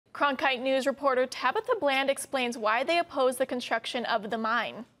Cronkite News reporter Tabitha Bland explains why they oppose the construction of the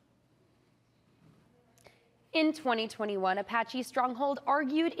mine. In 2021, Apache Stronghold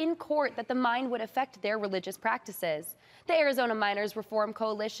argued in court that the mine would affect their religious practices. The Arizona Miners Reform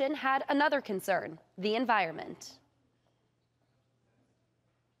Coalition had another concern: the environment.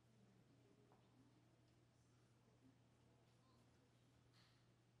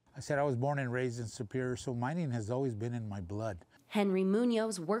 I said I was born and raised in Superior, so mining has always been in my blood. Henry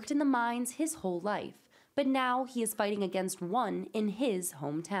Munoz worked in the mines his whole life, but now he is fighting against one in his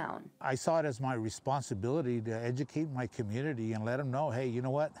hometown. I saw it as my responsibility to educate my community and let them know, hey, you know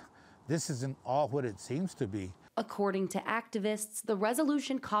what? This isn't all what it seems to be. According to activists, the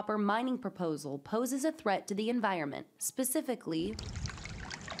Resolution Copper mining proposal poses a threat to the environment, specifically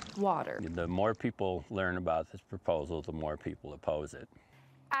water. The more people learn about this proposal, the more people oppose it.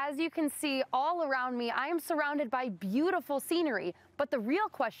 As you can see all around me, I am surrounded by beautiful scenery, but the real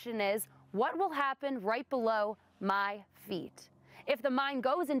question is, what will happen right below my feet? If the mine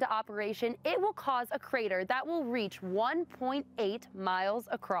goes into operation, it will cause a crater that will reach 1.8 miles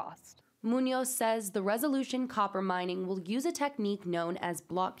across. Munoz says the Resolution Copper mining will use a technique known as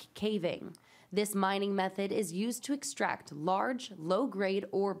block caving. This mining method is used to extract large, low-grade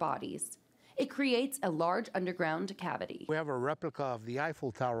ore bodies. It creates a large underground cavity. We have a replica of the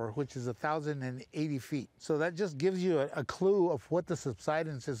Eiffel Tower, which is 1,080 feet. So that just gives you a clue of what the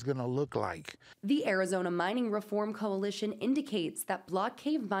subsidence is going to look like. The Arizona Mining Reform Coalition indicates that block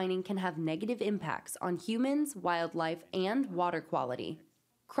cave mining can have negative impacts on humans, wildlife, and water quality.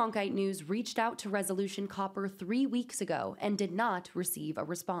 Cronkite News reached out to Resolution Copper 3 weeks ago and did not receive a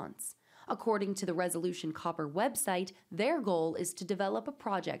response. According to the Resolution Copper website, their goal is to develop a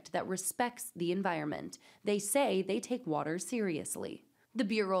project that respects the environment. They say they take water seriously. The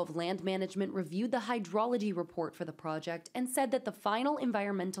Bureau of Land Management reviewed the hydrology report for the project and said that the final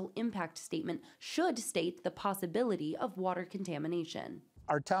environmental impact statement should state the possibility of water contamination.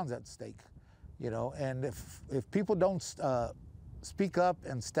 Our town's at stake, and if people don't speak up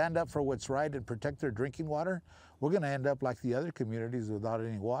and stand up for what's right and protect their drinking water, we're going to end up like the other communities without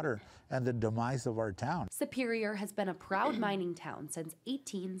any water and the demise of our town. Superior has been a proud mining town since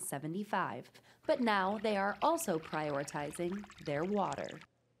 1875, but now they are also prioritizing their water.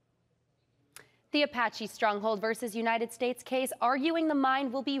 The Apache Stronghold versus United States case arguing the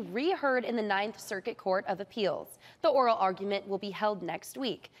mine will be reheard in the Ninth Circuit Court of Appeals. The oral argument will be held next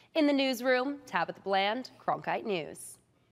week. In the newsroom, Tabitha Bland, Cronkite News.